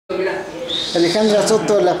Alejandra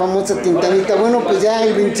Soto, la famosa Tintanita. Bueno, pues ya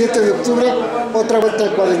el 27 de octubre, otra vuelta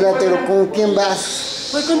al cuadrilátero. ¿Con quién vas?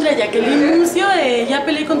 Voy contra Jackeline Mucio, ya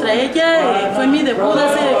peleé contra ella, fue mi debut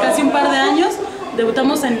hace casi un par de años.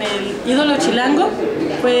 Debutamos en el Ídolo Chilango,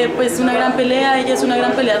 fue pues una gran pelea, ella es una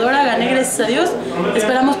gran peleadora, gané gracias a Dios.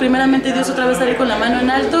 Esperamos primeramente Dios otra vez salir con la mano en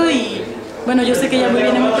alto y bueno, yo sé que ella muy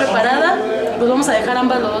viene muy preparada, pues vamos a dejar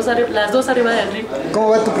ambas las dos arriba del ring. ¿Cómo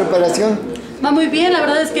va tu preparación? Va muy bien, la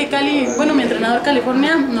verdad es que mi entrenador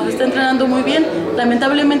California nos está entrenando muy bien.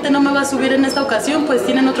 Lamentablemente no me va a subir en esta ocasión, pues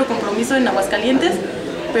tienen otro compromiso en Aguascalientes,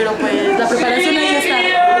 pero pues la preparación ahí está.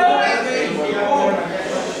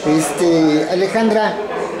 Alejandra,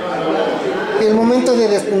 ¿el momento de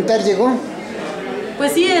despuntar llegó?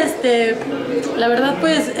 Pues sí, la verdad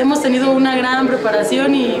pues hemos tenido una gran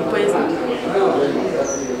preparación y pues...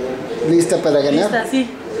 ¿Lista para ganar? Lista, sí.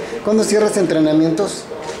 ¿Cuándo cierras entrenamientos?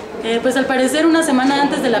 Pues al parecer una semana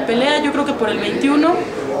antes de la pelea, yo creo que por el 21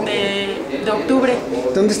 de octubre.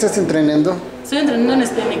 ¿Dónde estás entrenando? Estoy entrenando en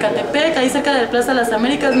Ecatepec, ahí cerca de Plaza Las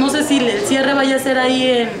Américas. No sé si el cierre vaya a ser ahí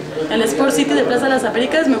en el Sport City de Plaza Las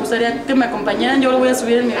Américas. Me gustaría que me acompañaran, yo lo voy a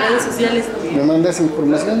subir en mis redes sociales. ¿Me mandas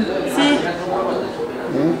información? Sí.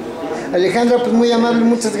 Alejandra, pues muy amable,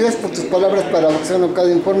 muchas gracias por tus palabras para Boxeo Knockout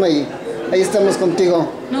Informa y ahí estamos contigo.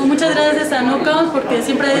 No, muchas gracias a Knockout porque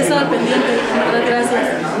siempre he estado al pendiente, en verdad, gracias.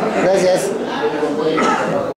 Gracias.